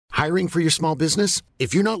Hiring for your small business?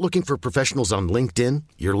 If you're not looking for professionals on LinkedIn,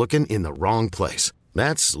 you're looking in the wrong place.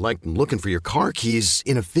 That's like looking for your car keys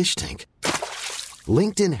in a fish tank.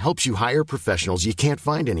 LinkedIn helps you hire professionals you can't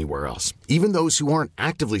find anywhere else, even those who aren't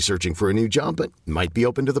actively searching for a new job but might be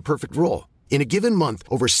open to the perfect role. In a given month,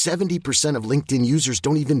 over 70% of LinkedIn users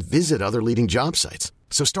don't even visit other leading job sites.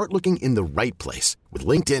 So start looking in the right place. With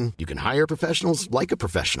LinkedIn, you can hire professionals like a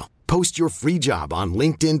professional. Post your free job on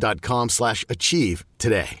linkedin.com/achieve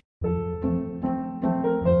today.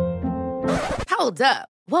 Hold up.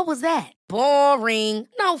 What was that? Boring.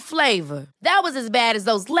 No flavor. That was as bad as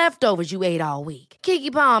those leftovers you ate all week.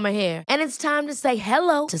 Keke Palmer here. And it's time to say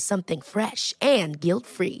hello to something fresh and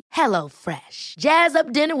guilt-free. Hello Fresh. Jazz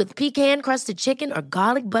up dinner with pecan-crusted chicken or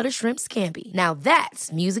garlic butter shrimp scampi. Now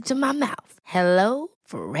that's music to my mouth. Hello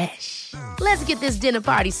Fresh. Let's get this dinner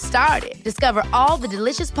party started. Discover all the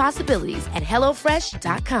delicious possibilities at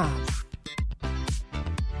HelloFresh.com.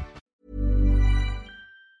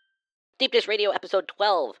 Deep Dish Radio Episode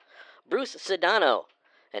 12, Bruce Sedano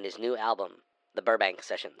and his new album, The Burbank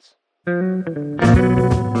Sessions.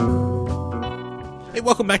 Hey,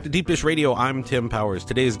 welcome back to Deep Dish Radio. I'm Tim Powers.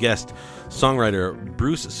 Today's guest, songwriter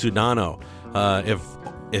Bruce Sedano.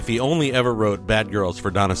 If he only ever wrote Bad Girls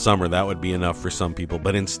for Donna Summer, that would be enough for some people.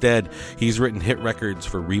 But instead, he's written hit records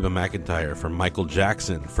for Reba McEntire, for Michael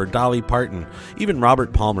Jackson, for Dolly Parton. Even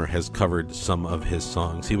Robert Palmer has covered some of his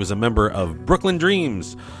songs. He was a member of Brooklyn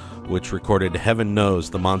Dreams, which recorded Heaven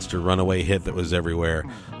Knows, the monster runaway hit that was everywhere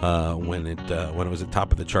when it was at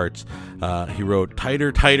top of the charts. He wrote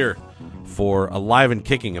Tighter, Tighter for Alive and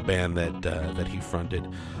Kicking, a band that he fronted.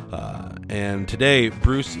 And today,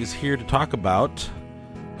 Bruce is here to talk about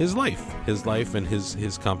his life and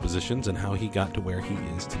his compositions and how he got to where he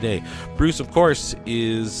is today. Bruce, of course,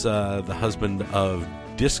 is the husband of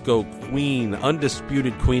disco queen,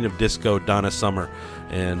 undisputed queen of disco, Donna Summer.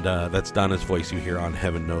 And that's Donna's voice you hear on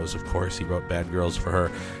Heaven Knows, of course. He wrote Bad Girls for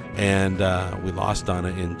her. And we lost Donna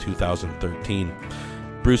in 2013.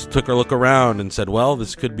 Bruce took a look around and said, well,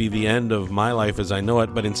 this could be the end of my life as I know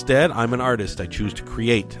it, but instead, I'm an artist. I choose to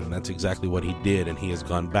create, and that's exactly what he did, and he has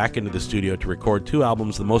gone back into the studio to record 2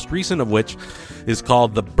 albums, the most recent of which is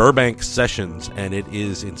called The Burbank Sessions, and it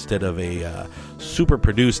is, instead of a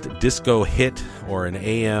super-produced disco hit or an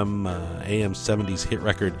AM 70s hit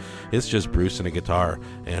record, it's just Bruce and a guitar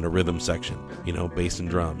and a rhythm section, bass and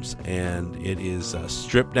drums, and it is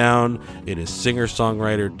stripped down, it is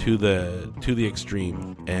singer-songwriter to the extreme,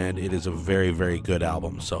 and it is a very, very good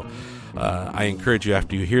album. So I encourage you,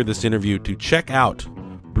 after you hear this interview, to check out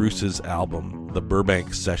Bruce's album, The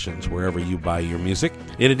Burbank Sessions, wherever you buy your music.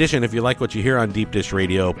 In addition, if you like what you hear on Deep Dish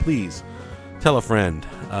Radio, please tell a friend.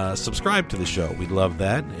 Subscribe to the show. We'd love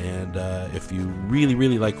that. And if you really,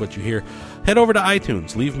 really like what you hear, head over to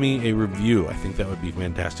iTunes. Leave me a review. I think that would be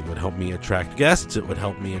fantastic. It would help me attract guests. It would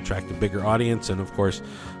help me attract a bigger audience. And, of course,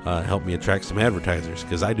 help me attract some advertisers,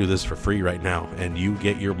 because I do this for free right now, and you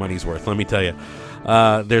get your money's worth. Let me tell you,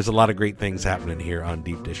 there's a lot of great things happening here on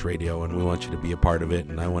Deep Dish Radio, and we want you to be a part of it.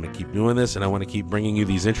 And I want to keep doing this, and I want to keep bringing you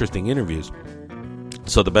these interesting interviews.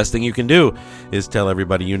 So the best thing you can do is tell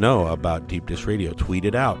everybody you know about Deep Dish Radio. Tweet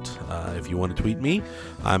it out. If you want to tweet me,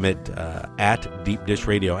 I'm at Deep Dish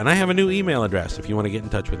Radio. And I have a new email address if you want to get in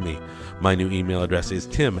touch with me. My new email address is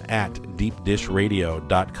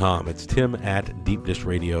tim@deepdishradio.com. It's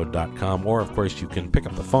tim@deepdishradio.com. Or, of course, you can pick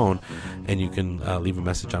up the phone and you can leave a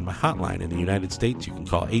message on my hotline. In the United States, you can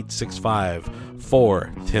call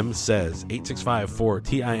 865-4-TIM-SAYS,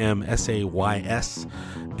 865-4-TIMSAYS.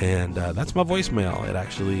 And that's my voicemail. It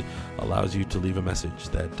actually allows you to leave a message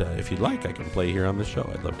that, if you'd like, I can play here on the show.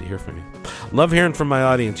 I'd love to hear from you. Love hearing from my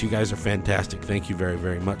audience. You guys are fantastic. Thank you very,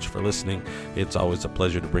 very much for listening. It's always a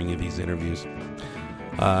pleasure to bring you these interviews.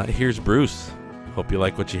 Here's Bruce. Hope you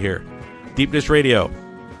like what you hear. Deep Dish Radio.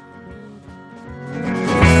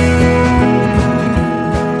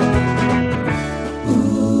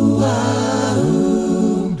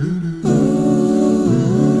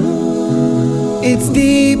 It's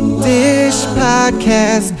Deep Dish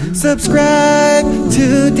Podcast. Subscribe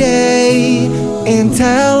today and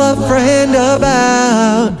tell a friend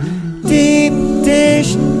about Deep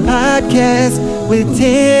Dish Podcast with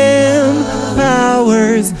Tim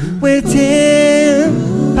Powers. With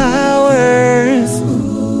Tim Powers.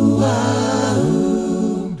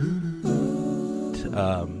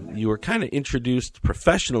 You were kind of introduced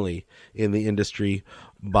professionally in the industry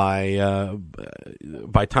by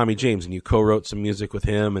Tommy James, and you co-wrote some music with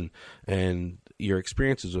him, and your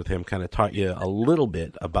experiences with him kind of taught you a little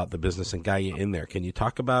bit about the business and got you in there. Can you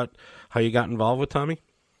talk about how you got involved with Tommy?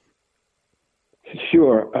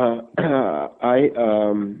 Sure.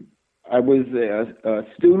 I was a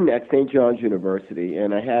student at St. John's University,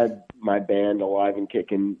 and I had my band Alive and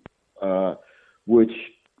Kickin', which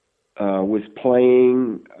was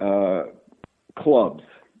playing clubs.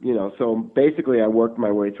 So basically I worked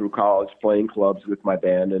my way through college playing clubs with my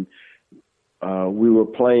band, and we were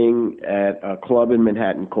playing at a club in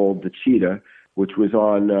Manhattan called the Cheetah, which was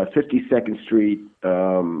on 52nd Street,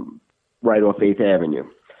 right off 8th Avenue.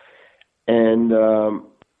 And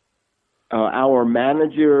our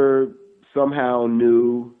manager somehow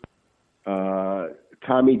knew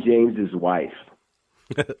Tommy James's wife.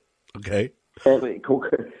 Okay.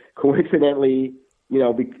 Coincidentally,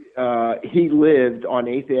 he lived on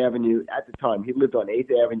 8th Avenue at the time. He lived on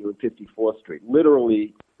 8th Avenue and 54th Street,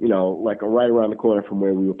 literally, like right around the corner from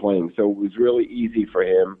where we were playing. So it was really easy for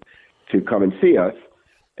him to come and see us.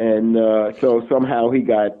 And so somehow he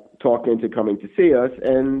got talked into coming to see us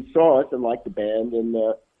and saw us and liked the band. And,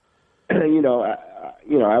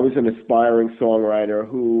 I was an aspiring songwriter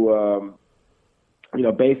who,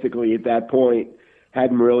 basically at that point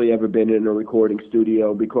hadn't really ever been in a recording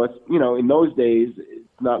studio because, in those days,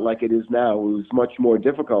 it's not like it is now. It was much more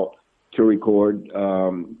difficult to record.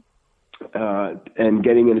 And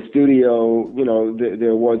getting in a studio,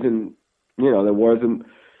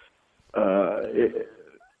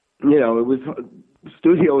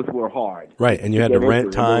 studios were hard. Right, and you had to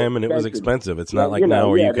rent time, and it was expensive. It's not like now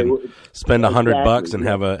where you can spend $100 and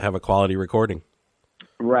have a quality recording.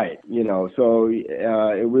 Right, so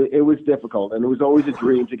it was difficult, and it was always a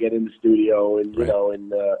dream to get in the studio, and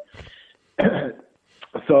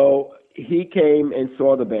so he came and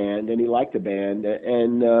saw the band, and he liked the band,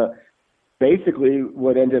 and basically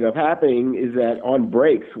what ended up happening is that on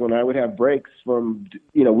breaks, when I would have breaks from,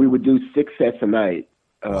 we would do 6 sets a night.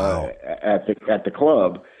 At the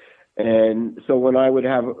club, and so when I would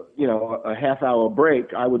have a half-hour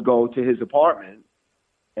break, I would go to his apartment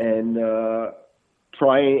and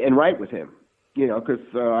try and write with him, because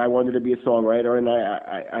I wanted to be a songwriter, and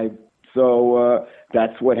so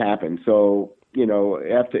that's what happened. So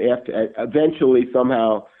after eventually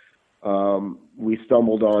somehow we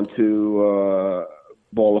stumbled onto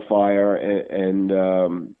Ball of Fire, and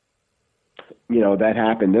that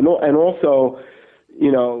happened, and also.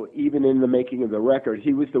 Even in the making of the record,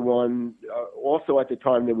 he was the one. Also, at the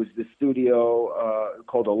time, there was this studio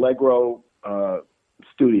called Allegro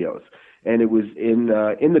Studios, and it was in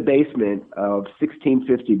the basement of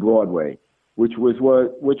 1650 Broadway, which was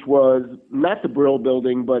not the Brill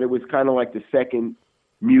Building, but it was kind of like the second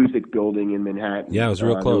music building in Manhattan. Yeah, it was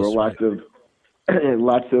real close. There were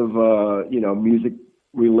lots of music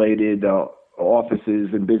related.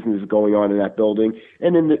 Offices and business going on in that building,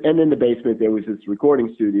 and in the basement there was this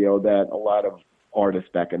recording studio that a lot of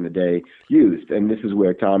artists back in the day used, and this is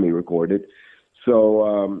where Tommy recorded.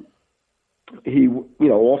 So he,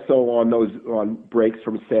 also on breaks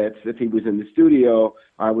from sets, if he was in the studio,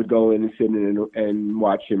 I would go in and sit in and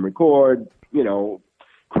watch him record.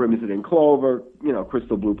 Crimson and Clover,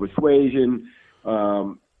 Crystal Blue Persuasion.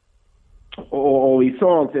 All these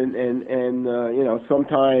songs, and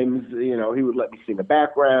sometimes he would let me sing a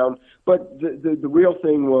background, but the real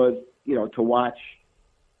thing was to watch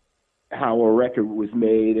how a record was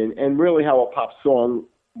made and really how a pop song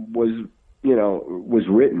was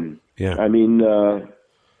written. Yeah. I mean,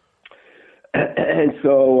 and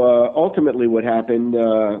so ultimately what happened,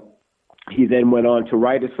 he then went on to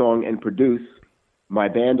write a song and produce my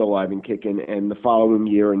band Alive and Kickin', and the following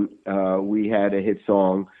year we had a hit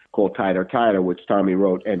song called Tighter, Tighter, which Tommy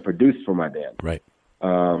wrote and produced for my band. Right.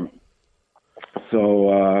 The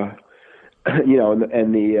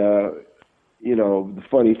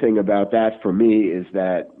funny thing about that for me is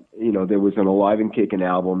that, there was an Alive and Kickin'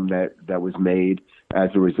 album that was made as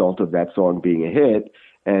a result of that song being a hit.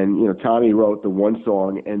 And, Tommy wrote the one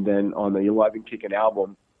song, and then on the Alive and Kickin'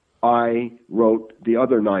 album, I wrote the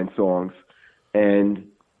other 9 songs. And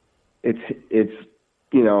it's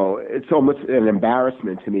almost an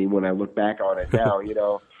embarrassment to me when I look back on it now,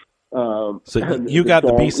 So you got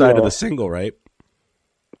the B-side of the single, right?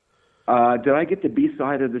 Did I get the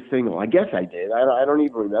B-side of the single? I guess I did. I don't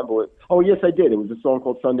even remember it. Oh, yes, I did. It was a song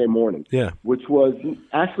called Sunday Morning, which was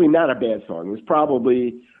actually not a bad song. It was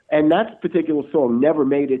probably, and that particular song never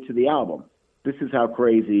made it to the album. This is how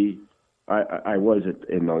crazy I was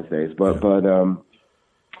in those days.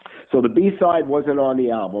 So the B-side wasn't on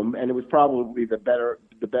the album, and it was probably the best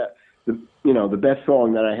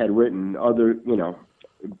song that I had written. Other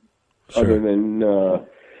than,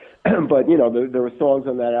 but there were songs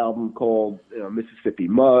on that album called Mississippi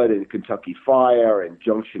Mud and Kentucky Fire and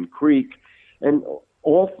Junction Creek, and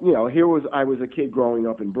I was a kid growing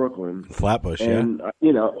up in Brooklyn, Flatbush, and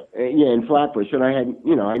in Flatbush, and I had,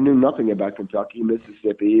 I knew nothing about Kentucky,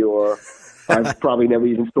 Mississippi, or I probably never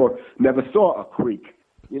saw a creek,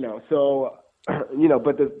 So,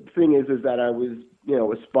 but the thing is that I was,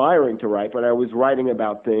 aspiring to write, but I was writing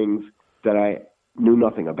about things that I knew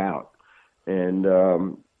nothing about, and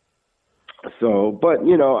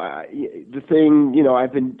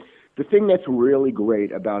the thing that's really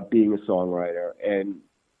great about being a songwriter, and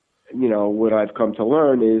what I've come to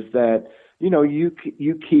learn is that you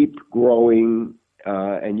keep growing,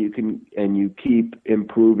 and you keep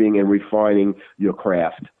improving and refining your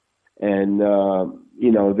craft, and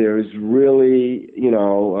there's really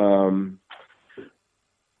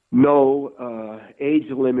no age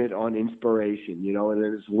limit on inspiration,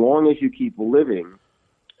 and as long as you keep living,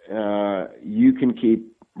 you can keep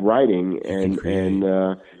writing and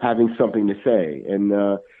having something to say. And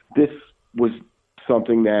this was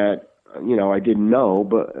something that I didn't know,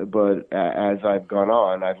 but as I've gone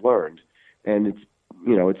on, I've learned, and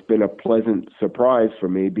it's been a pleasant surprise for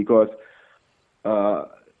me because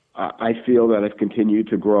I feel that I've continued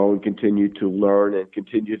to grow and continued to learn and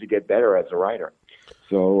continue to get better as a writer.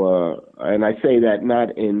 So, and I say that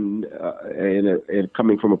not in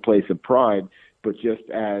coming from a place of pride, but just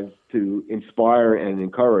as to inspire and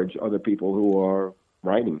encourage other people who are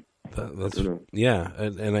writing. Yeah,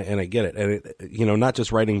 and I get it. And it, not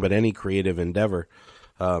just writing, but any creative endeavor,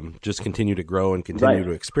 just continue to grow and continue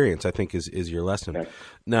to experience, I think is your lesson. Right.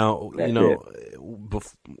 Now,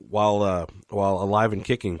 while Alive and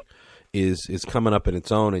Kicking is coming up in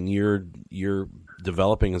its own, and you're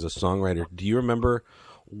developing as a songwriter, do you remember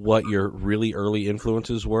what your really early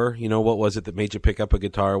influences were? What was it that made you pick up a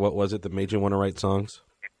guitar? What was it that made you want to write songs?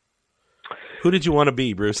 Who did you want to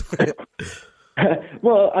be, Bruce?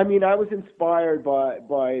 Well, I mean, I was inspired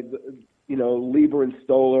by Lieber and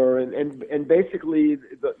Stoller and basically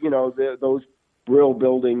those Brill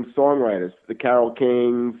Building songwriters, the Carole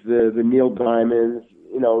Kings, the Neil Diamonds.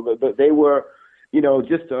 They were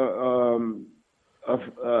just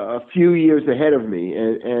a few years ahead of me,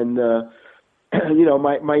 and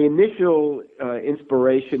my initial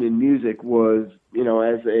inspiration in music was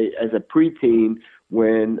as a preteen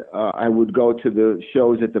when I would go to the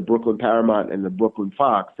shows at the Brooklyn Paramount and the Brooklyn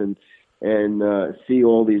Fox and see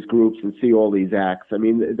all these groups and see all these acts. I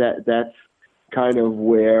mean, that's kind of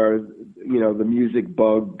where the music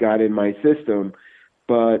bug got in my system.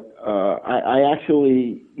 But I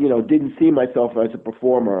actually didn't see myself as a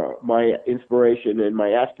performer. My inspiration and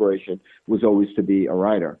my aspiration was always to be a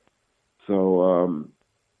writer. So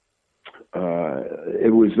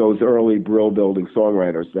it was those early Brill Building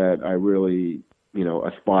songwriters that I really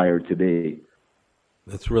aspired to be.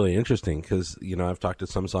 That's really interesting because, I've talked to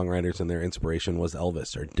some songwriters and their inspiration was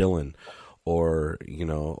Elvis or Dylan or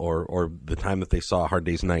the time that they saw Hard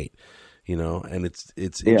Day's Night, and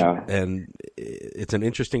it's an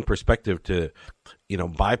interesting perspective to,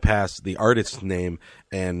 bypass the artist's name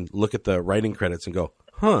and look at the writing credits and go,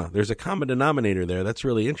 there's a common denominator there. That's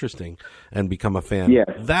really interesting, and become a fan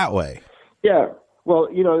that way. Yeah. Well,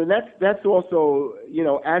 and that's also,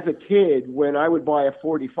 as a kid, when I would buy a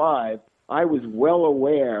 45, I was well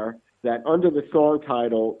aware that under the song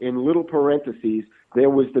title, in little parentheses, there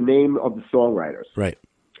was the name of the songwriters. Right.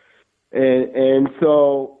 And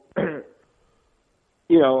so,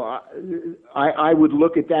 I would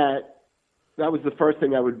look at that. That was the first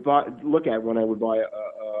thing I would look at when I would buy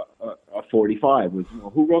a 45 was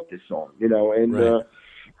who wrote this song, and right.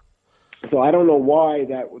 So I don't know why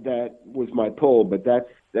that was my pull, but that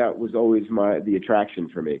was always the attraction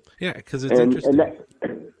for me. Yeah, because it's interesting.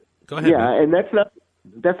 Go ahead. Yeah, man. and that's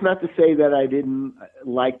not to say that I didn't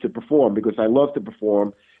like to perform, because I love to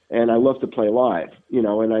perform and I love to play live,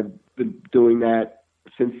 and I've been doing that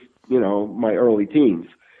since my early teens.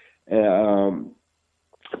 But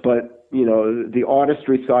the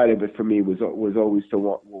artistry side of it for me was always to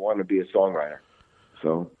want to be a songwriter.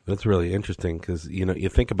 So that's really interesting because you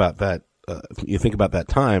think about that. You think about that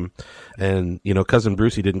time, and Cousin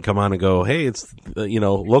Brucey didn't come on and go, "Hey, it's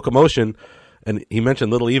Locomotion," and he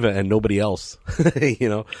mentioned Little Eva and nobody else.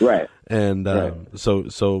 Right. And right. So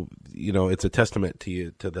it's a testament to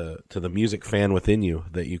you, to the music fan within you,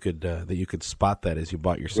 that you could spot that as you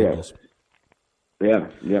bought your singles. Yeah.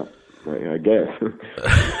 I guess.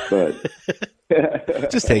 But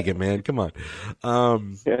just take it, man. Come on.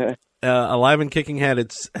 Alive and Kicking had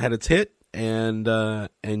its hit, and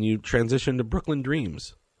you transitioned to Brooklyn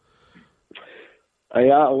Dreams.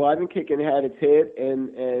 Yeah, Alive and Kicking had its hit,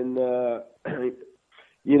 and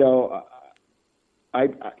I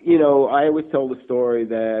always tell the story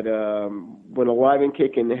that when Alive and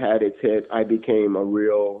Kickin' had its hit, I became a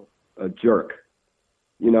real jerk.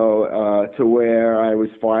 To where I was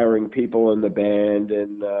firing people in the band,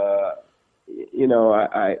 and I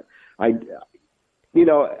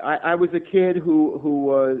was a kid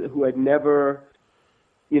who had never,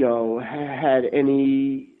 had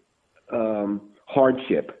any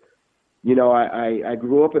hardship. I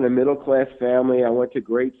grew up in a middle class family. I went to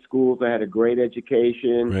great schools. I had a great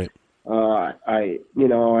education. Right. I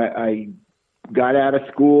got out of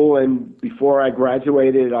school, and before I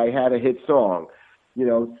graduated, I had a hit song.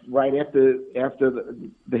 Right after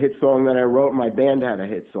the hit song that I wrote, my band had a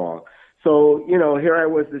hit song. So, here I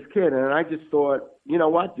was, this kid, and I just thought, you know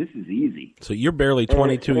what, this is easy. So you're barely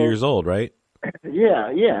 22 years old, right? Yeah,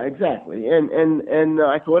 exactly. And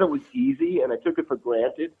I thought it was easy, and I took it for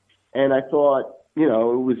granted. And I thought, it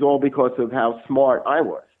was all because of how smart I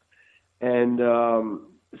was. And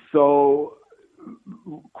so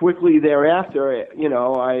quickly thereafter,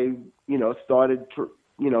 I, started,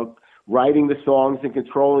 writing the songs and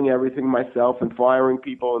controlling everything myself and firing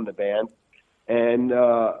people in the band, and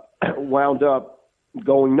wound up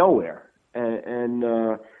going nowhere, and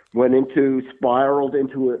spiraled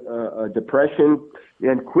into a depression,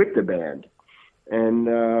 and quit the band. And,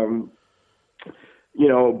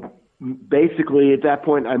 basically at that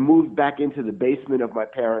point I moved back into the basement of my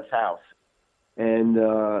parents' house, and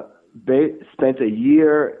spent a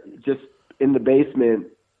year just in the basement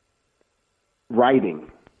writing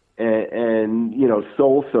and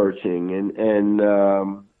soul searching and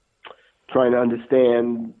trying to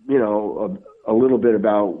understand, a little bit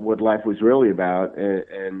about what life was really about,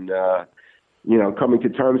 and coming to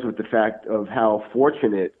terms with the fact of how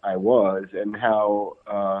fortunate I was and how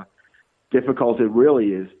difficult it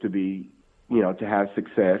really is to be, to have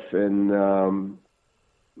success and,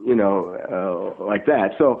 like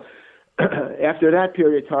that. So after that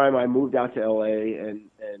period of time, I moved out to LA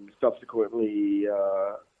and subsequently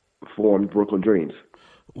formed Brooklyn Dreams.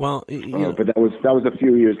 Well, but that was a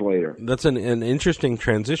few years later. That's an interesting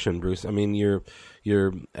transition, Bruce. I mean, you're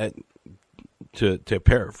to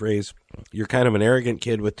paraphrase, you're kind of an arrogant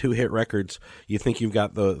kid with 2 hit records. You think you've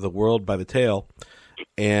got the world by the tail,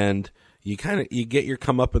 and you get your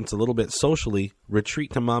comeuppance a little bit socially,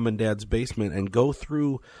 retreat to mom and dad's basement, and go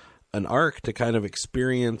through an arc to kind of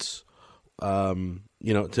experience, to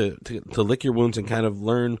lick your wounds and kind of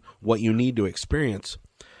learn what you need to experience.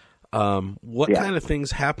 What kind of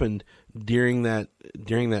things happened during that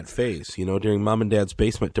phase, during mom and dad's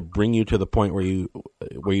basement, to bring you to the point where you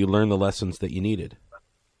learned the lessons that you needed?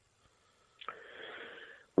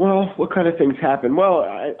 Well, what kind of things happened? Well,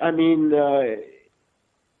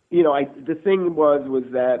 the thing was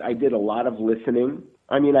that I did a lot of listening.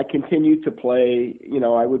 I mean, I continued to play,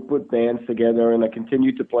 I would put bands together, and I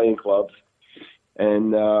continued to play in clubs,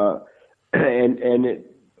 and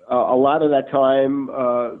a lot of that time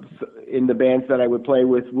in the bands that I would play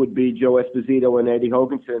with would be Joe Esposito and Eddie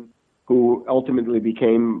Hoganson, who ultimately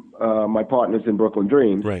became my partners in Brooklyn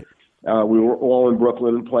Dreams. Right. We were all in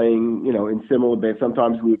Brooklyn playing, in similar bands.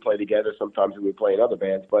 Sometimes we would play together, sometimes we would play in other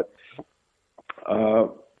bands, but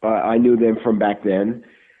I knew them from back then.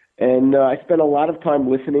 And I spent a lot of time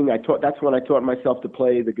listening. That's when I taught myself to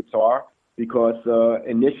play the guitar, because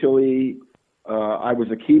initially I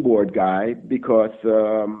was a keyboard guy because,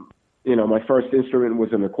 my first instrument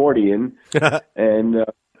was an accordion. And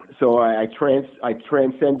so I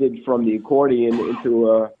transcended from the accordion into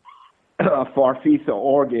a Farfisa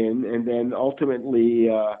organ, and then ultimately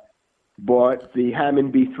bought the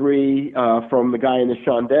Hammond B3 from the guy in the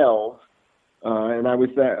Shondells, and I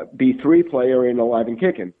was that B3 player in Alive and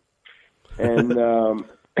Kickin'. And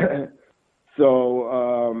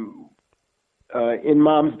in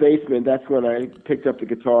Mom's basement, that's when I picked up the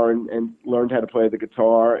guitar and learned how to play the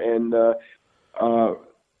guitar, and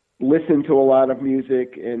listened to a lot of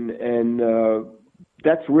music, and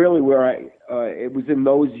that's really where it was in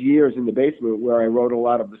those years in the basement where I wrote a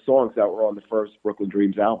lot of the songs that were on the first Brooklyn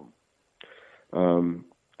Dreams album.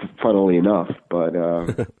 Funnily enough, but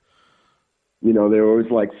there was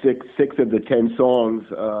like six of the 10 songs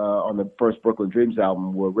on the first Brooklyn Dreams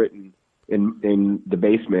album were written in the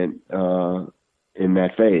basement in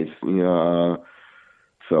that phase.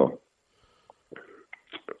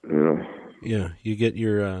 Yeah, you get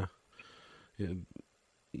your you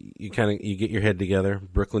get your head together.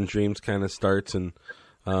 Brooklyn Dreams kind of starts, and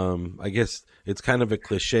I guess it's kind of a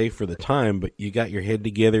cliche for the time, but you got your head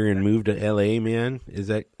together and moved to LA, man. Is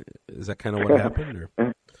that kind of what happened?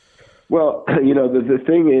 Or? Well, the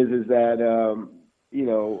thing is that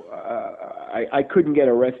I couldn't get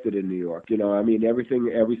arrested in New York.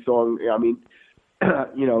 Every song.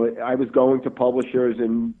 I was going to publishers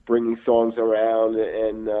and bringing songs around,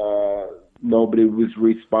 and nobody was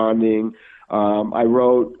responding. I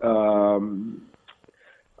wrote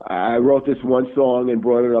this one song and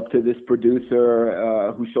brought it up to this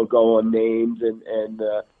producer who shall go unnamed, and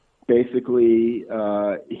basically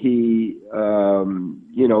he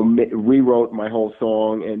rewrote my whole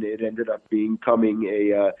song, and it ended up becoming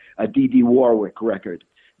a D.D. Warwick record.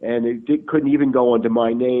 And it couldn't even go under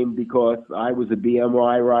my name because I was a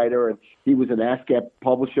BMI writer and he was an ASCAP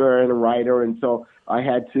publisher and a writer, and so I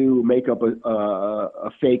had to make up a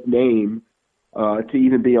fake name to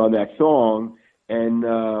even be on that song. And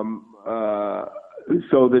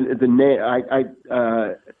so the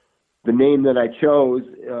name that I chose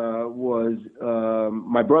was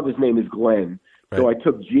my brother's name is Glenn. Right. So I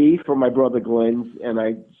took G from my brother Glenn's, and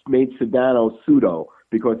I made Sedano pseudo,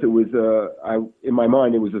 because it was in my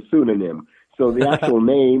mind it was a pseudonym. So the actual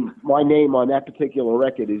name, my name on that particular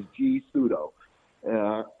record is G Pseudo.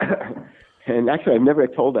 And actually, I've never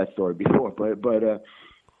told that story before, but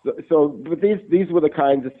these were the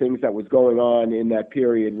kinds of things that was going on in that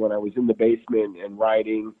period when I was in the basement and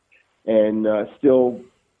writing, and still,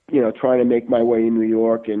 trying to make my way in New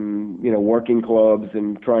York, and working clubs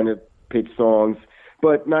and trying to pitch songs,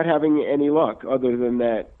 but not having any luck other than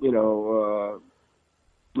that,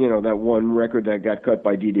 that one record that got cut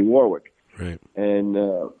by D.D. Warwick. Right. And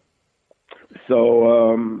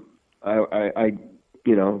so I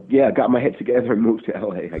got my head together and moved to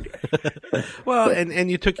L.A., I guess. Well,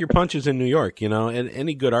 and you took your punches in New York, and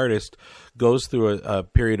any good artist goes through a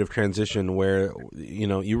period of transition where,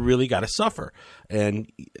 you really got to suffer.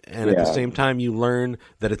 And at the same time, you learn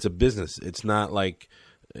that it's a business. It's not like,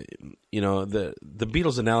 the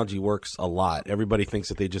Beatles analogy works a lot. Everybody thinks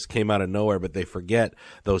that they just came out of nowhere, but they forget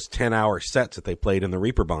those 10-hour sets that they played in the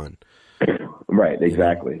Reeperbahn. Right,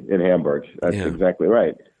 exactly, in Hamburg. That's exactly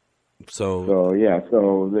right. So that's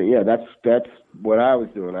what I was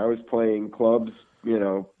doing. I was playing clubs,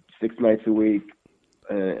 6 nights a week,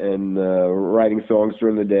 and writing songs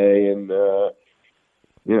during the day, and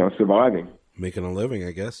surviving. Making a living,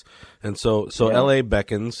 I guess. And so L.A.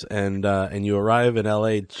 beckons, and you arrive in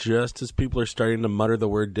L.A. just as people are starting to mutter the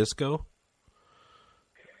word disco.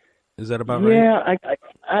 Is that about right? Yeah,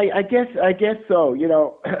 I guess so.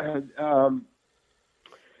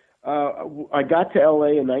 I got to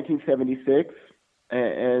L.A. in 1976,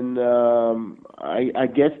 and I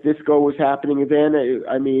guess disco was happening then.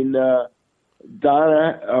 I mean,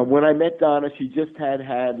 Donna, when I met Donna, she just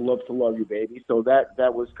had Love to Love You Baby, so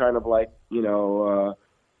that was kind of like, the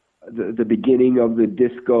beginning of the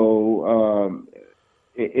disco,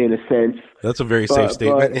 in a sense. That's a very safe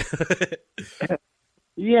statement.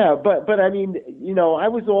 Yeah, but I mean, I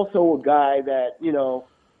was also a guy that,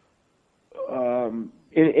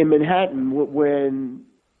 in Manhattan, when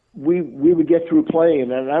we would get through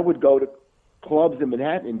playing, and I would go to clubs in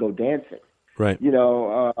Manhattan and go dancing. Right.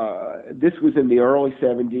 This was in the early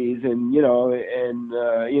 70s, and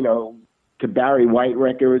to Barry White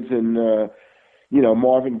records, and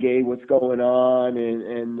Marvin Gaye, What's Going On,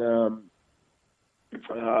 and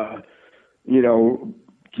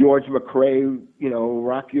George McRae,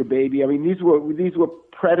 Rock Your Baby. I mean, these were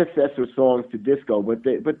predecessor songs to disco, but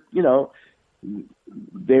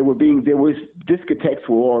discotheques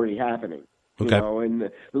were already happening. Okay. And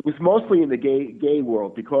it was mostly in the gay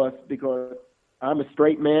world because I'm a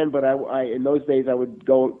straight man, but I in those days I would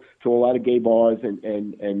go to a lot of gay bars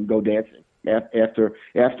and go dancing after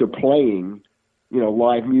playing,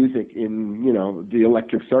 live music in, the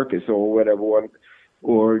Electric Circus or whatever,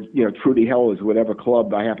 or Trudy Hell's, whatever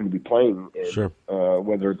club I happened to be playing in, sure.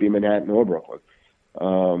 Whether it be Manhattan or Brooklyn.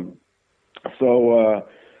 I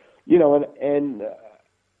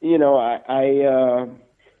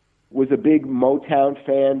was a big Motown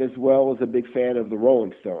fan as well as a big fan of the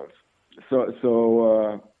Rolling Stones. I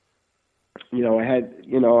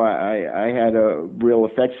had a real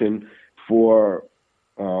affection for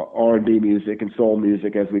R&B music and soul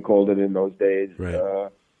music, as we called it in those days, right.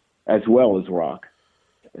 As well as rock.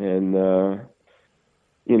 And and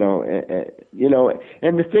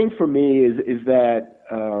the thing for me is that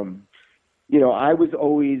I was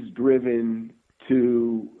always driven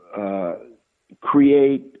to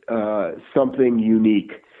create something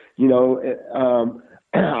unique. When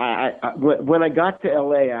I got to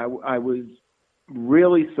LA, I was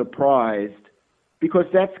really surprised, because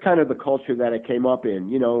that's kind of the culture that I came up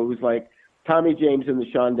in. It was like Tommy James and the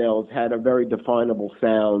Shondells had a very definable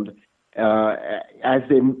sound, as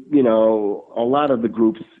in, a lot of the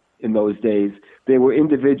groups in those days, they were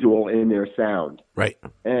individual in their sound. Right.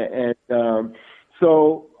 And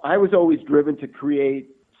so I was always driven to create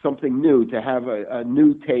something new, to have a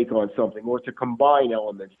new take on something, or to combine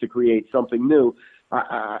elements to create something new.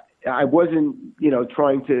 I wasn't,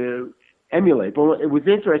 trying to emulate. But it was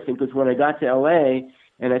interesting because when I got to L.A.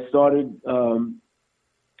 and I started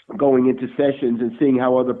going into sessions and seeing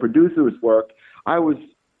how other producers worked, I was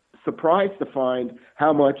surprised to find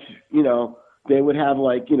how much, they would have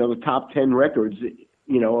the top 10 records,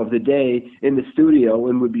 of the day in the studio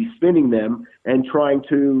and would be spinning them and trying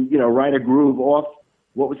to, write a groove off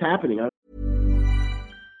what was happening.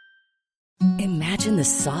 Imagine the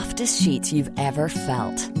softest sheets you've ever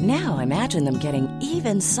felt. Now imagine them getting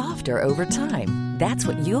even softer over time. That's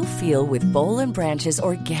what you'll feel with Boll & Branch's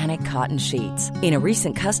organic cotton sheets. In a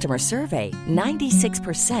recent customer survey,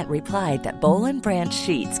 96% replied that Boll & Branch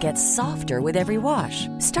sheets get softer with every wash.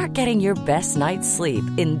 Start getting your best night's sleep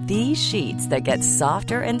in these sheets that get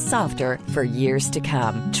softer and softer for years to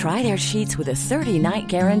come. Try their sheets with a 30-night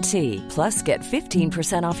guarantee. Plus, get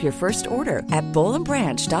 15% off your first order at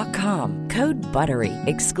bollandbranch.com. Code BUTTERY.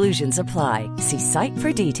 Exclusions apply. See site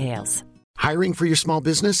for details. Hiring for your small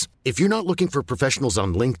business? If you're not looking for professionals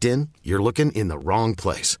on LinkedIn, you're looking in the wrong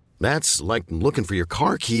place. That's like looking for your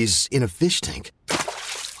car keys in a fish tank.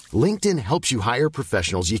 LinkedIn helps you hire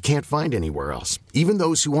professionals you can't find anywhere else, even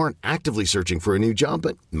those who aren't actively searching for a new job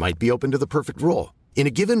but might be open to the perfect role. In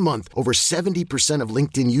a given month, over 70% of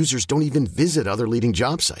LinkedIn users don't even visit other leading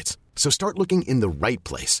job sites. So start looking in the right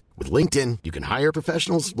place. With LinkedIn, you can hire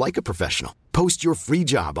professionals like a professional. Post your free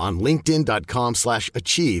job on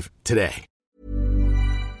linkedin.com/achieve today.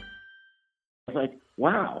 I was like,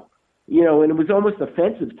 wow. And it was almost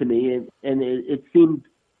offensive to me. And it seemed,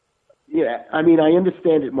 I mean, I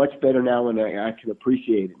understand it much better now, and I can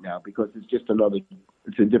appreciate it now because it's just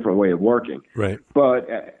it's a different way of working. Right. But,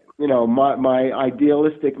 my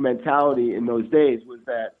idealistic mentality in those days was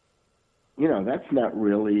that, that's not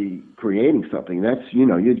really creating something. That's, you're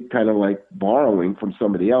kind of like borrowing from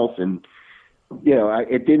somebody else. And,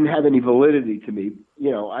 it didn't have any validity to me.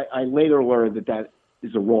 I later learned that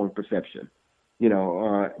is a wrong perception,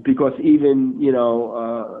 because even,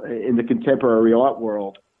 in the contemporary art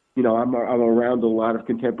world, I'm around a lot of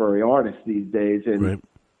contemporary artists these days, and, right.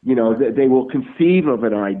 They will conceive of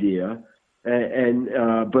an idea,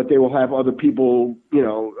 but they will have other people,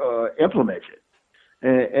 implement it.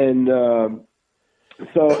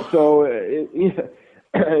 So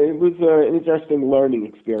it was an interesting learning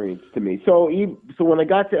experience to me. So when I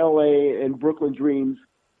got to L.A. and Brooklyn Dreams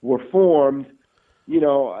were formed,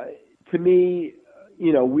 to me,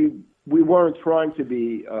 we weren't trying to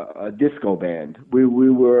be a disco band. We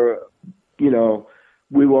were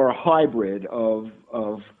a hybrid of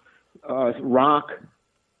rock,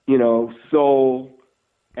 soul,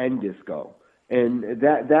 and disco, and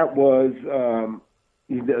that was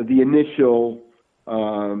the initial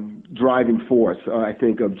driving force, I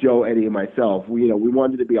think, of Joe, Eddie, and myself. We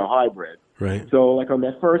wanted to be a hybrid. Right. So, like on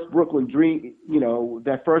that first Brooklyn Dreams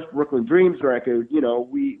record,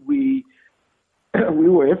 we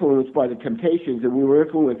were influenced by the Temptations, and we were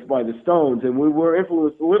influenced by the Stones, and we were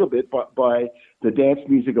influenced a little bit by the dance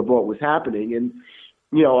music of what was happening. And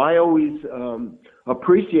I always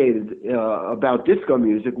appreciated about disco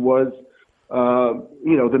music was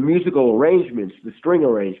the musical arrangements, the string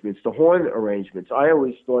arrangements, the horn arrangements. I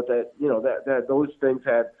always thought that, that those things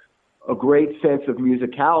had a great sense of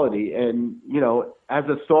musicality. And, as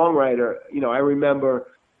a songwriter, I remember,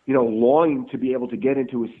 longing to be able to get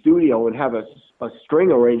into a studio and have a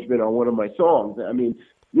string arrangement on one of my songs. I mean,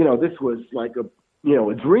 this was like a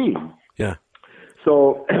dream. Yeah.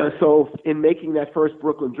 So in making that first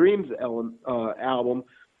Brooklyn Dreams album,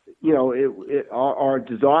 our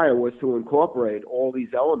desire was to incorporate all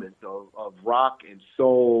these elements of rock and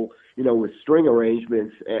soul, with string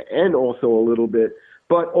arrangements and also a little bit,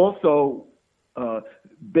 but also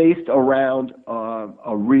based around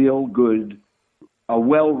a real good, a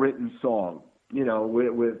well-written song,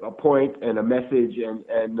 with a point and a message.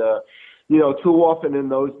 And too often in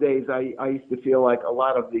those days, I used to feel like a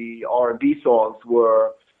lot of the R&B songs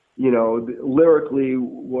were, lyrically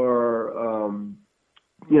were,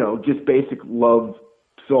 just basic love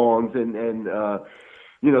songs. And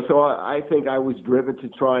so I think I was driven to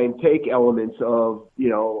try and take elements of,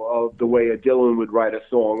 of the way a Dylan would write a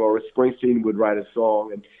song or a Springsteen would write a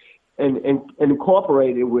song and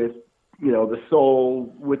incorporate it with, the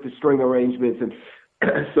soul, with the string arrangements. And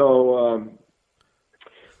so,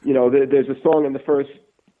 there's a song in the first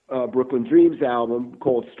Brooklyn Dreams album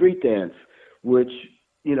called Street Dance, which,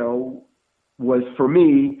 was for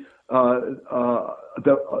me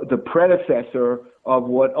the predecessor of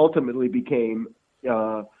what ultimately became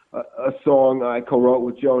a song I co-wrote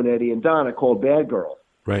with Joe and Eddie and Donna called Bad Girls.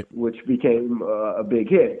 right? Which became a big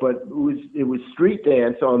hit. But it was Street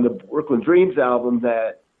Dance on the Brooklyn Dreams album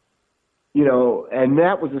that, you know, and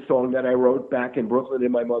that was a song that I wrote back in Brooklyn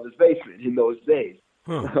in my mother's basement in those days,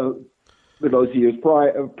 those years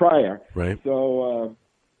prior. Right. So,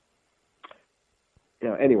 you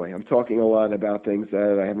know, anyway, I'm talking a lot about things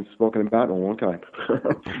that I haven't spoken about in a long time.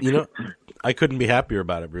 You know, I couldn't be happier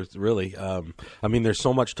about it, Bruce. Really, I mean, there's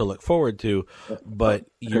so much to look forward to, but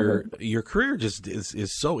your career just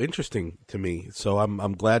is so interesting to me. So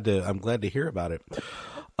I'm glad to hear about it.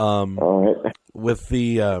 All right. With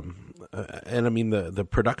the and I mean the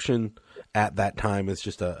production at that time is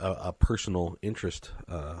just a personal interest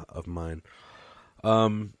of mine.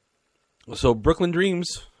 So Brooklyn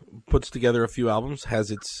Dreams puts together a few albums,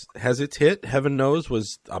 has its hit. Heaven Knows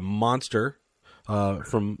was a monster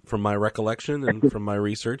from my recollection and from my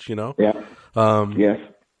research, you know. Yeah. Yes.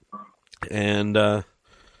 And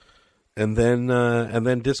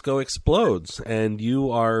then Disco Explodes, and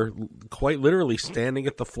you are quite literally standing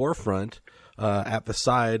at the forefront at the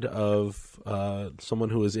side of someone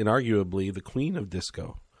who is inarguably the queen of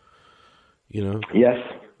disco. You know. Yes.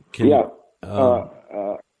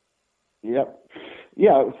 Yep.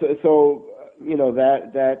 Yeah, so you know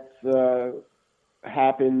that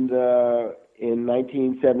happened in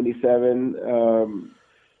 1977,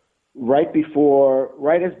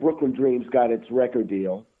 right as Brooklyn Dreams got its record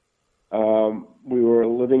deal. We were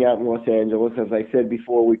living out in Los Angeles. As I said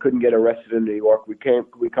before, we couldn't get arrested in New York. We come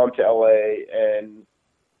to LA, and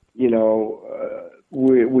you know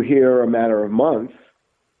we're here a matter of months,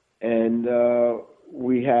 and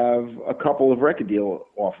we have a couple of record deal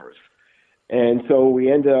offers. And so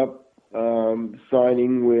we ended up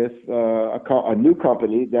signing with a new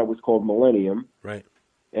company that was called Millennium. Right.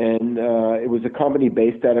 And it was a company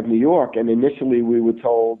based out of New York. And initially we were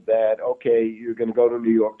told that, okay, you're going to go to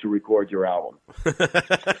New York to record your album.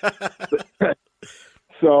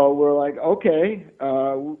 So we're like, okay.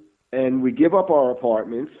 And we give up our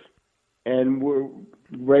apartments and we're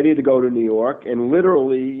ready to go to New York. And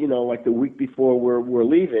literally, you know, like the week before we're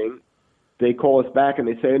leaving, they call us back and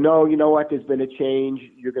they say, no, you know what, there's been a change.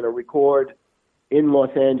 You're going to record in Los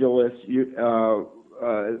Angeles.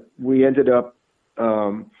 We ended up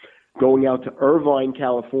going out to Irvine,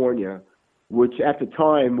 California, which at the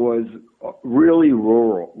time was really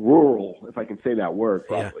rural, if I can say that word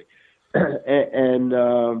properly. Yeah. And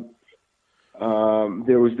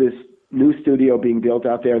there was this new studio being built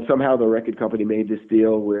out there, and somehow the record company made this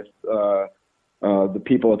deal with the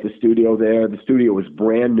people at the studio there. The studio was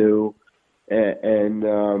brand new. And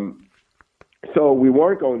so we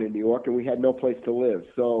weren't going to New York, and we had no place to live.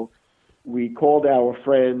 So we called our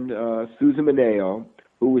friend Susan Mineo,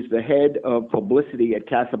 who was the head of publicity at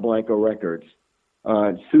Casablanca Records.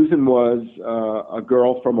 Susan was a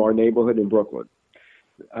girl from our neighborhood in Brooklyn.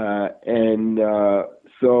 And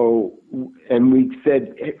we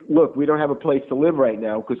said, hey, look, we don't have a place to live right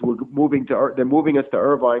now because they're moving us to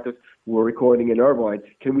Irvine because we're recording in Irvine.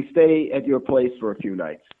 Can we stay at your place for a few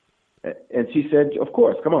nights? And she said, of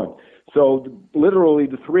course, come on. So literally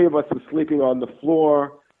the three of us were sleeping on the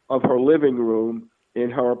floor of her living room in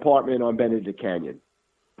her apartment on Benedict Canyon.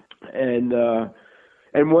 And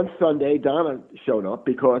one Sunday, Donna showed up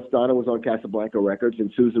because Donna was on Casablanca Records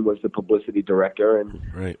and Susan was the publicity director. And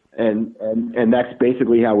right. and that's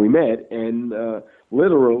basically how we met. And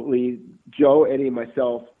literally Joe, Eddie,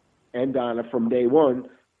 myself, and Donna from day one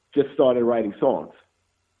just started writing songs.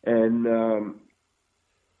 And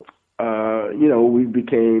you know,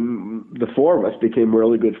 the four of us became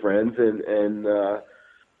really good friends, and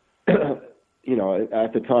you know,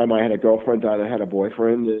 at the time I had a girlfriend, Donna had a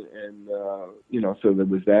boyfriend, and you know, so there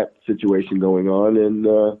was that situation going on. And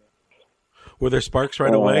were there sparks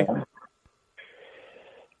right away?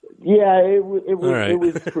 Yeah, it was right. It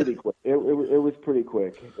was pretty quick. It was pretty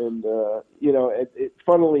quick, and you know,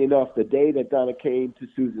 funnily enough, the day that Donna came to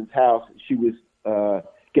Susan's house, she was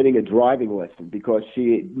getting a driving lesson because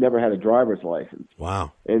she never had a driver's license.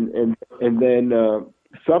 Wow. And then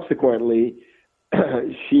subsequently,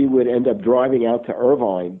 she would end up driving out to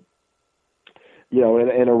Irvine, you know,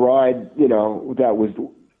 and a ride, you know, that was,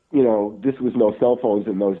 you know, this was no cell phones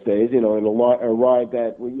in those days, you know, and a ride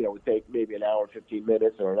that, you know, would take maybe an hour and 15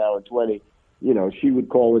 minutes or an hour and 20. You know, she would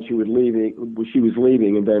call when she was leaving,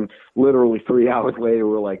 and then literally 3 hours later,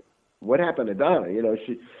 we're like, what happened to Donna? You know,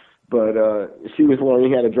 But she was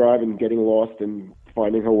learning how to drive and getting lost and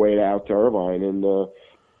finding her way out to Irvine. And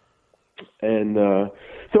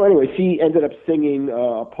so anyway, she ended up singing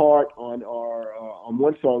a part on on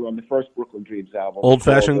one song on the first Brooklyn Dreams album. Old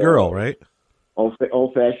Fashioned Girl, right?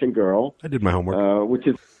 Old Fashioned Girl. I did my homework. Which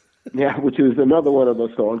is Yeah, which was another one of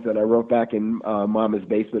those songs that I wrote back in Mama's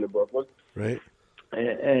basement in Brooklyn. Right.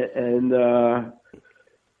 And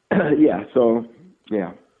yeah, so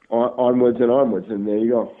yeah, onwards and onwards, and there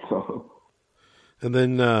you go. So. And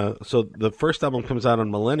then, so the first album comes out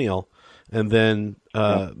on Millennial, and then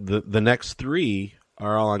the next three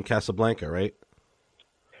are all on Casablanca, right?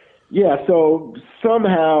 Yeah. So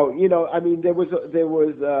somehow, I mean, there was,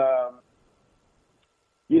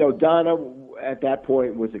 Donna at that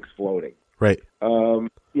point was exploding. Right.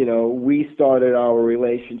 We started our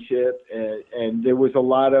relationship, and there was a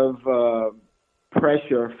lot of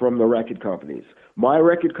pressure from the record companies, my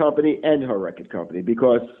record company and her record company,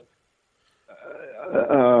 because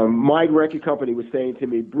my record company was saying to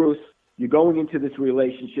me, Bruce, you're going into this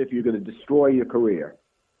relationship, you're going to destroy your career.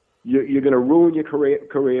 You're going to ruin your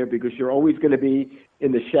career because you're always going to be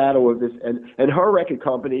in the shadow of this. And her record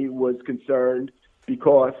company was concerned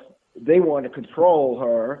because they want to control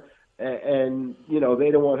her, and they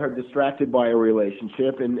don't want her distracted by a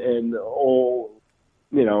relationship and all,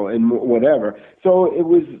 and whatever. So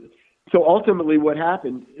ultimately what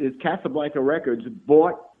happened is Casablanca Records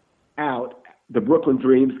bought out the Brooklyn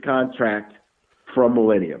Dreams contract from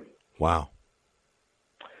Millennium. Wow.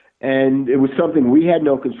 And it was something we had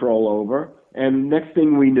no control over. And next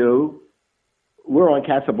thing we knew, we're on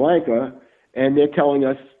Casablanca, and they're telling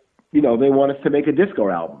us, they want us to make a disco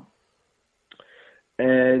album.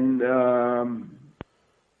 And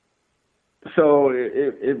so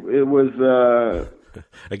it was...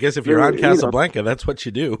 I guess if you're on Casablanca, that's what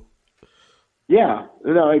you do. Yeah,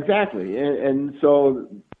 no, exactly. And so,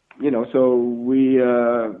 so we...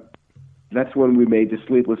 that's when we made the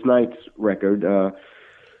Sleepless Nights record,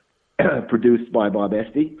 produced by Bob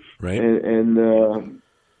Esty. Right.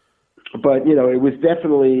 But, it was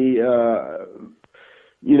definitely,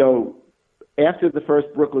 after the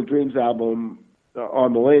first Brooklyn Dreams album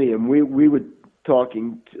on Millennium, we were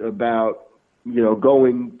talking about,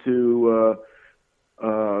 going to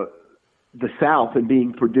the South and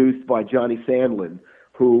being produced by Johnny Sandlin,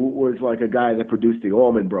 who was like a guy that produced the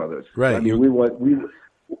Allman Brothers. Right. I mean, we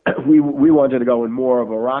wanted to go in more of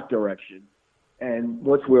a rock direction. And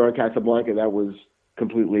once we were on Casablanca, that was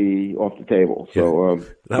completely off the table. So,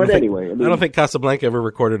 anyway. I don't think Casablanca ever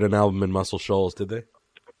recorded an album in Muscle Shoals, did they?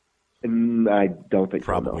 I don't think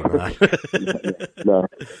Probably so, no.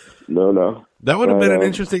 No. That would have been an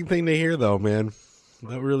interesting thing to hear, though, man.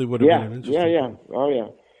 That really would have been an interesting. Yeah. Oh, yeah.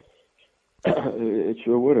 It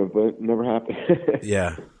sure would have, but it never happened.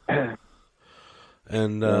 Yeah.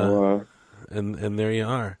 And and there you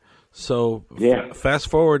are. So fast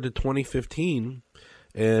forward to 2015,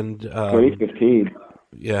 and 2015.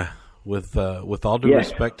 Yeah, with all due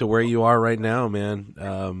respect to where you are right now, man.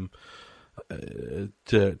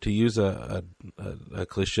 To use a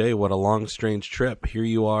cliche, what a long, strange trip. Here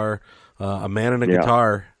you are, a man and a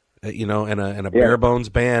guitar, and a bare bones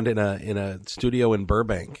band in a studio in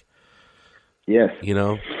Burbank. Yes.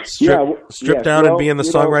 Stripped down and being the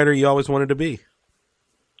songwriter you always wanted to be.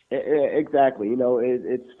 Exactly.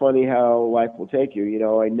 It's funny how life will take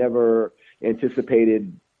you. I never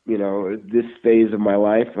anticipated, this phase of my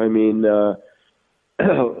life. I mean,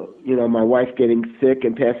 my wife getting sick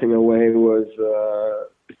and passing away was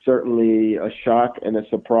certainly a shock and a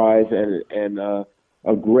surprise and a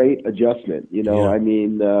great adjustment. I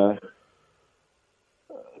mean, my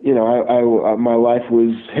life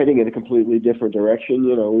was heading in a completely different direction.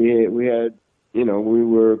 We had, we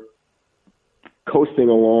were coasting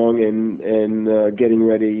along and getting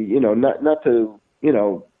ready, not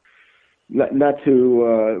to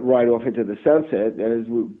ride off into the sunset,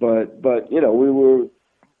 but we were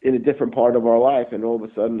in a different part of our life, and all of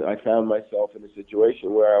a sudden I found myself in a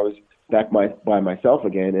situation where I was back by myself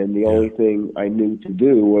again, and the only thing I knew to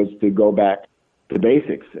do was to go back to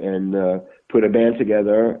basics and put a band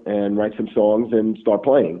together and write some songs and start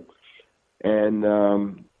playing. And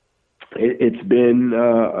it's been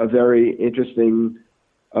a very interesting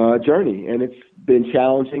journey, and it's been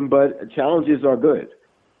challenging, but challenges are good.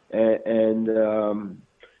 And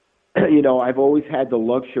I've always had the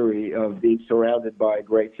luxury of being surrounded by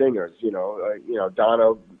great singers.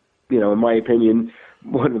 Donna, in my opinion,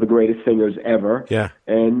 one of the greatest singers ever. Yeah.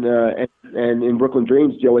 And in Brooklyn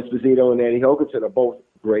Dreams, Joe Esposito and Eddie Hoganson are both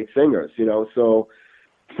great singers. So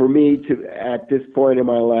for me to, at this point in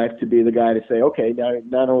my life, to be the guy to say, okay, now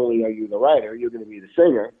not only are you the writer, you're going to be the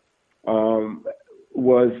singer,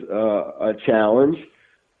 was a challenge.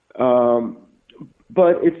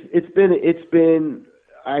 But it's been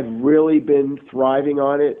I've really been thriving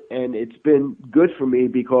on it, and it's been good for me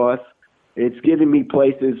because it's given me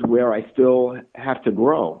places where I still have to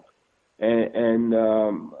grow.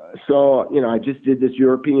 So, you know, I just did this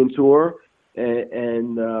European tour,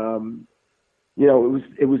 and you know,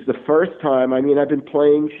 it was the first time. I mean, I've been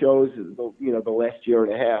playing shows, you know, the last year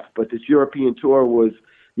and a half, but this European tour was,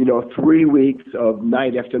 you know, 3 weeks of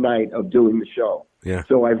night after night of doing the show. Yeah.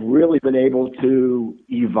 So I've really been able to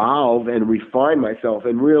evolve and refine myself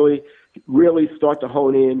and really start to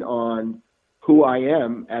hone in on who I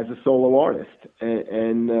am as a solo artist.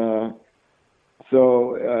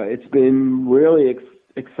 So it's been really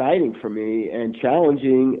exciting for me and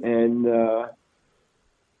challenging, and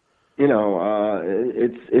you know,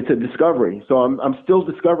 it's a discovery. So I'm still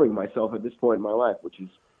discovering myself at this point in my life, which is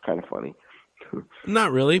kind of funny.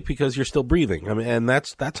 Not really, because you're still breathing. I mean, and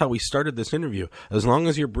that's how we started this interview. As long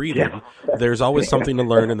as you're breathing, there's always something to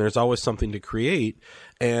learn, and there's always something to create.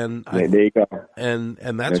 And there you go. And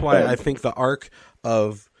that's why I think the arc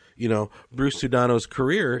of, you know, Bruce Sudano's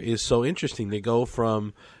career is so interesting. They go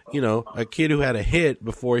from, you know, a kid who had a hit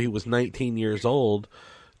before he was 19 years old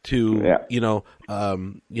to,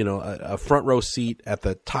 a front row seat at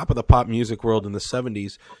the top of the pop music world in the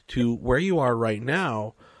 70s to where you are right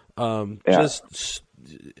now. Just,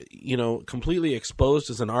 you know, completely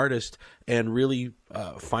exposed as an artist and really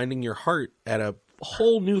finding your heart at a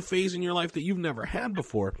whole new phase in your life that you've never had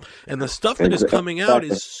before. And the stuff that is coming out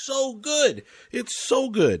is so good. It's so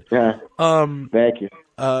good. Yeah. Thank you.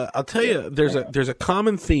 I'll tell you, there's a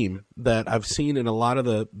common theme that I've seen in a lot of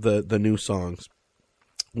the new songs,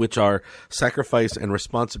 which are sacrifice and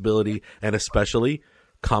responsibility, and especially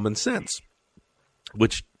common sense,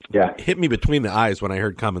 which hit me between the eyes when I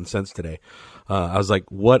heard Common Sense today. I was like,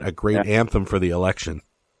 what a great anthem for the election.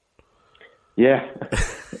 Yeah.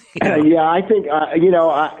 Yeah, I think,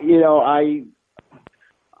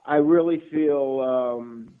 I really feel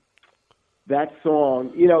that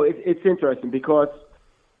song, you know, it's interesting because,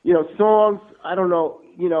 you know, songs, I don't know,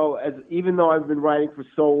 you know, even though I've been writing for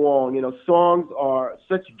so long, you know, songs are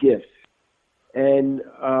such gifts. And,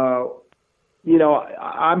 you know,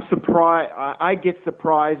 I'm surprised. I get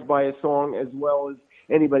surprised by a song as well as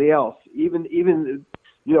anybody else. Even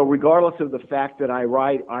you know, regardless of the fact that I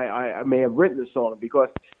may have written the song, because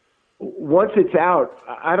once it's out,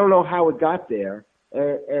 I don't know how it got there.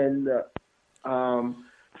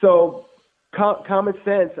 So Common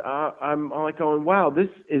Sense, I'm like going, wow, this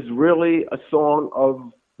is really a song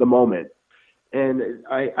of the moment, and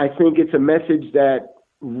I think it's a message that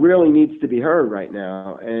really needs to be heard right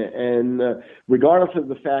now, and regardless of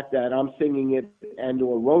the fact that I'm singing it and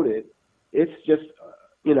or wrote it, it's just,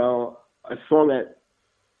 you know, a song that,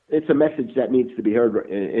 it's a message that needs to be heard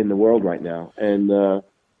in the world right now, and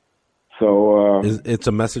so it's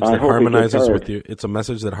a message that harmonizes with you. It's a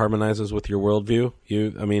message that harmonizes with your worldview.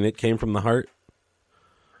 I mean, it came from the heart,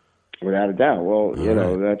 without a doubt. Well, you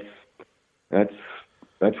know,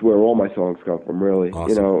 that's where all my songs come from, really.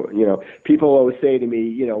 Awesome. You know, people always say to me,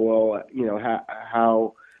 you know, well, you know,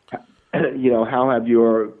 how you know, how have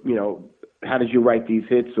your, you know, how did you write these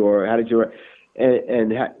hits, or how did you write,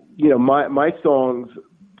 and you know, my songs,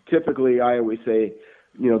 typically, I always say,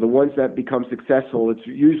 you know, the ones that become successful, it's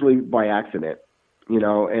usually by accident, you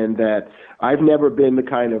know, and that I've never been the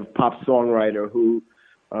kind of pop songwriter who,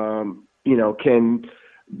 you know, can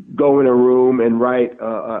go in a room and write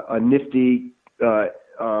a nifty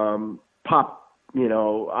pop, you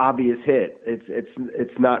know, obvious hit.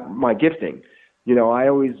 It's not my gifting. You know, I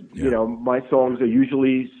always, you know, my songs are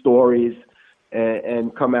usually stories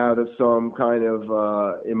and come out of some kind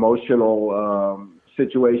of emotional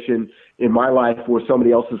situation in my life or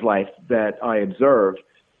somebody else's life that I observed,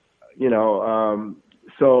 you know,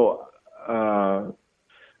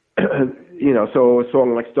 you know, so a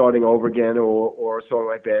song like Starting Over Again or a song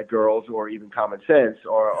like Bad Girls or even Common Sense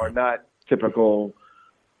are not typical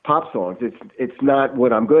pop songs. It's not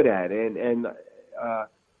what I'm good at, and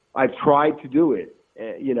I've tried to do it,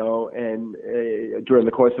 you know, and during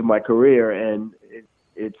the course of my career, and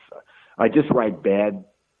it's I just write bad,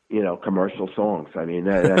 you know, commercial songs. I mean,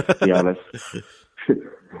 that's to be honest.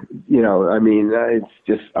 You know, I mean, it's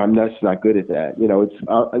just I'm just not good at that. You know, it's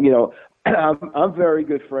you know, I'm very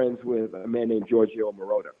good friends with a man named Giorgio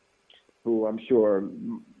Moroder, who I'm sure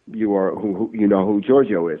you are, who you know who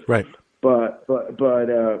Giorgio is, right? But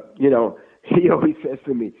you know, he always says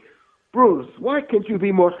to me, Bruce, why can't you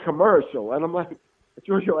be more commercial? And I'm like,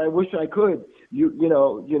 Giorgio, I wish I could. You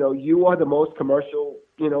know, you are the most commercial,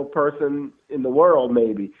 you know, person in the world,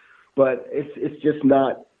 maybe, but it's just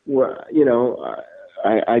not. You know,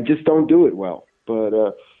 I just don't do it well. But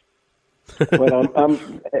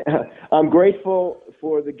I'm grateful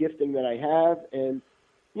for the gifting that I have, and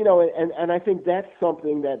you know, and I think that's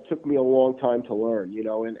something that took me a long time to learn. You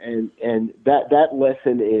know, and that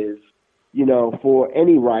lesson is for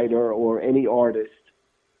any writer or any artist,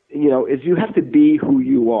 is you have to be who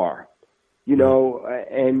you are,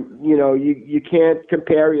 and, you can't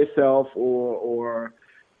compare yourself or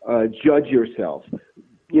judge yourself.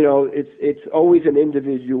 It's always an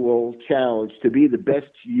individual challenge to be the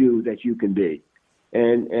best you that you can be,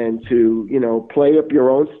 and to, play up your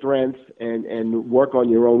own strengths and work on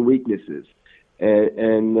your own weaknesses.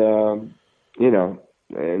 And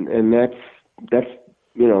that's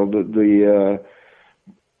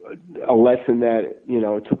a lesson that,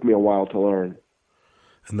 it took me a while to learn.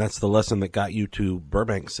 And that's the lesson that got you to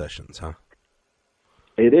Burbank Sessions, huh?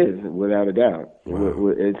 It is, without a doubt.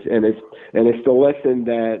 Wow. It's the lesson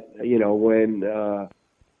that, when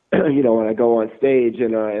when I go on stage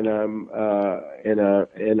and I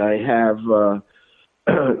have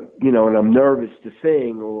and I'm nervous to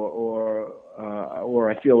sing or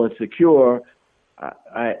I feel insecure,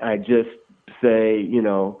 I just say,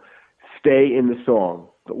 stay in the song,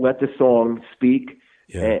 let the song speak,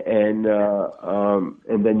 and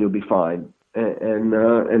then you'll be fine, and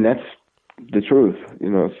that's the truth,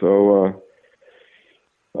 So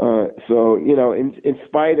in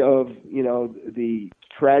spite of the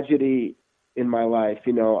tragedy in my life,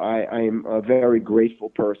 I'm a very grateful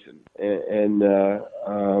person, and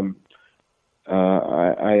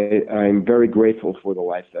I'm very grateful for the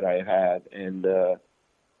life that I have had, and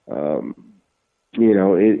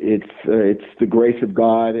it's the grace of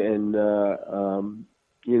God, and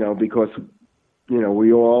because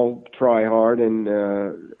we all try hard, and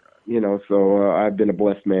so I've been a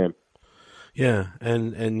blessed man. Yeah,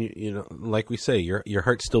 and like we say, your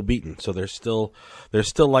heart's still beating, so there's still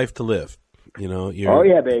life to live. Oh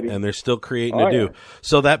yeah, baby. And there's still creating to do.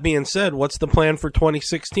 So that being said, what's the plan for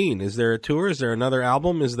 2016? Is there a tour? Is there another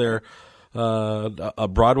album? Is there a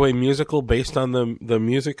Broadway musical based on the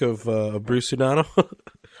music of Bruce Sudano?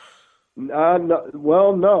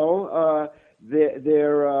 No.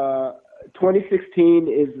 2016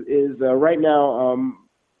 is right now.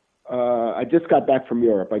 I just got back from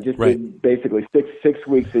Europe. I just did basically six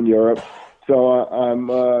weeks in Europe. So I'm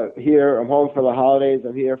here. I'm home for the holidays.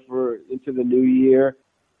 I'm here into the new year,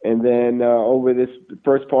 and then over this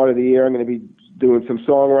first part of the year, I'm going to be doing some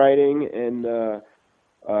songwriting. And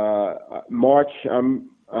March,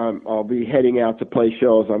 I'll be heading out to play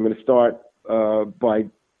shows. I'm going to start by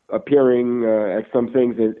appearing at some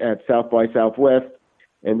things at South by Southwest,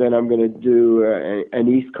 and then I'm going to do an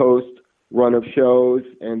East Coast run of shows,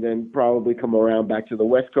 and then probably come around back to the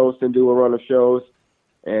West Coast and do a run of shows.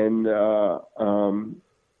 And,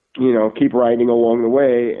 keep writing along the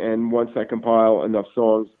way. And once I compile enough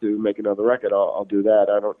songs to make another record, I'll do that.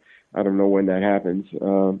 I don't know when that happens.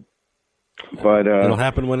 But it'll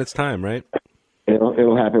happen when it's time, right?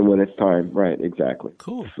 It'll happen when it's time. Right. Exactly.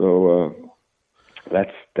 Cool. So,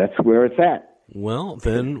 that's where it's at. Well,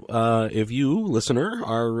 then, if you, listener,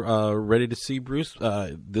 are ready to see Bruce,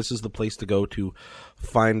 this is the place to go to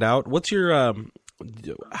find out. What's your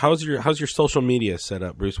how's your social media set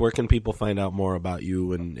up, Bruce? Where can people find out more about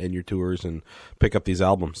you and your tours and pick up these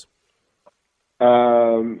albums?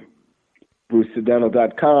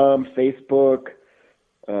 BruceSudano.com, Facebook,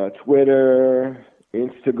 Twitter,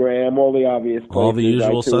 Instagram, all the obvious places. All the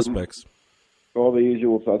usual suspects. All the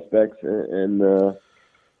usual suspects, and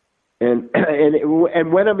when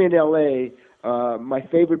I'm in LA, my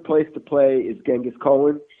favorite place to play is Genghis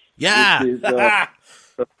Cohen. Yeah.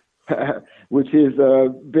 Which has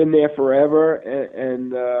been there forever,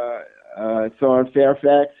 and it's on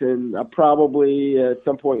Fairfax, and probably at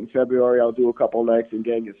some point in February I'll do a couple nights in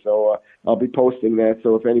Genghis, so I'll be posting that.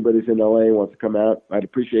 So if anybody's in LA and wants to come out, I'd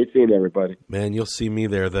appreciate seeing everybody. Man, you'll see me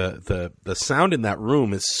there. The sound in that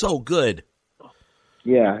room is so good.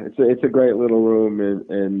 Yeah, it's a great little room,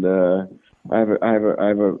 and I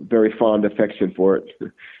have a very fond affection for it.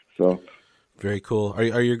 So very cool.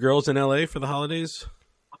 Are your girls in LA for the holidays?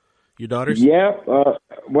 Your daughters? Yeah.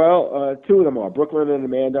 Two of them are. Brooklyn and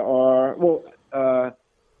Amanda are. Well,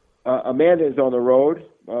 Amanda is on the road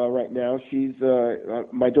right now. She's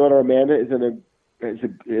my daughter Amanda is in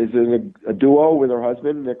a duo with her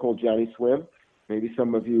husband. They're called Johnny Swim. Maybe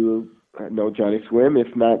some of you know Johnny Swim.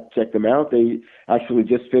 If not, check them out. They actually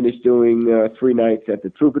just finished doing 3 nights at the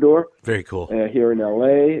Troubadour. Very cool. Here in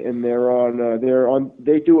LA, and they're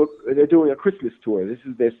doing a Christmas tour. This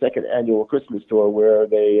is their second annual Christmas tour, where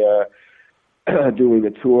they doing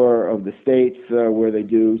a tour of the States, where they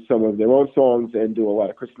do some of their own songs and do a lot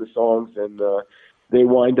of Christmas songs, and they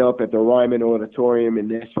wind up at the Ryman Auditorium in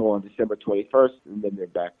Nashville on December 21st, and then they're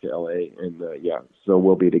back to LA, and so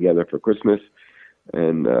we'll be together for Christmas.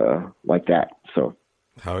 And like that. So,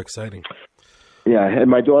 how exciting! Yeah, and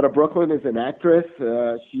my daughter Brooklyn is an actress.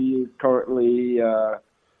 She is currently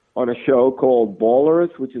on a show called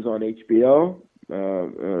Ballers, which is on HBO.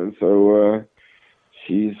 And so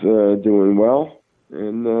she's doing well.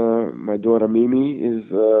 And my daughter Mimi is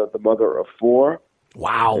the mother of 4.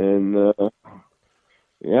 Wow. And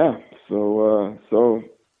so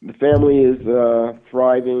the family is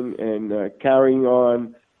thriving and carrying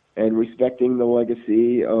on and respecting the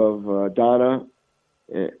legacy of Donna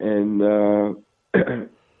and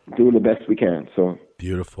doing the best we can. So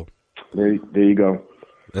beautiful. There you go.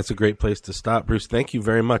 That's a great place to stop, Bruce. Thank you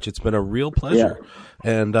very much. It's been a real pleasure.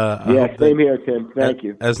 Yeah. And same here, Tim. Thank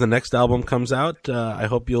you. As the next album comes out, I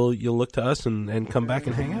hope you'll look to us and come back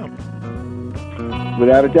and hang out.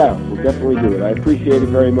 Without a doubt, we'll definitely do it. I appreciate it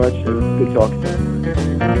very much. It was good talking to you.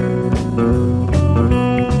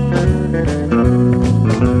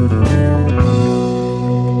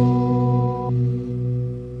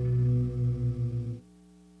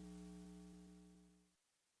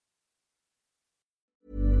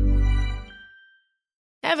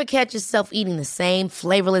 Ever catch yourself eating the same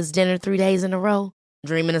flavorless dinner 3 days in a row?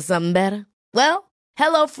 Dreaming of something better? Well,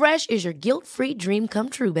 HelloFresh is your guilt-free dream come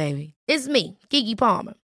true, baby. It's me, Keke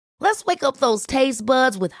Palmer. Let's wake up those taste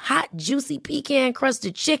buds with hot, juicy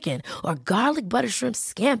pecan-crusted chicken or garlic butter shrimp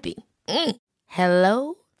scampi.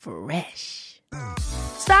 Hello Fresh.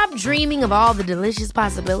 Stop dreaming of all the delicious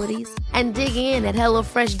possibilities and dig in at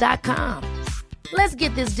HelloFresh.com. Let's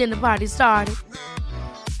get this dinner party started.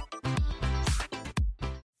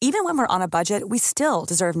 Even when we're on a budget, we still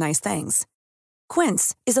deserve nice things.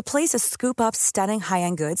 Quince is a place to scoop up stunning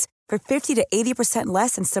high-end goods for 50 to 80%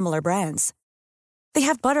 less than similar brands. They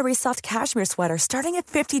have buttery soft cashmere sweaters starting at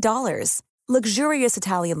 $50, luxurious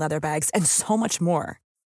Italian leather bags, and so much more.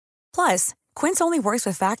 Plus, Quince only works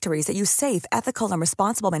with factories that use safe, ethical, and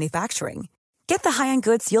responsible manufacturing. Get the high-end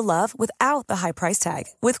goods you'll love without the high price tag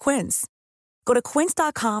with Quince. Go to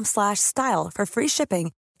quince.com/style for free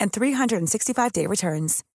shipping and 365-day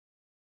returns.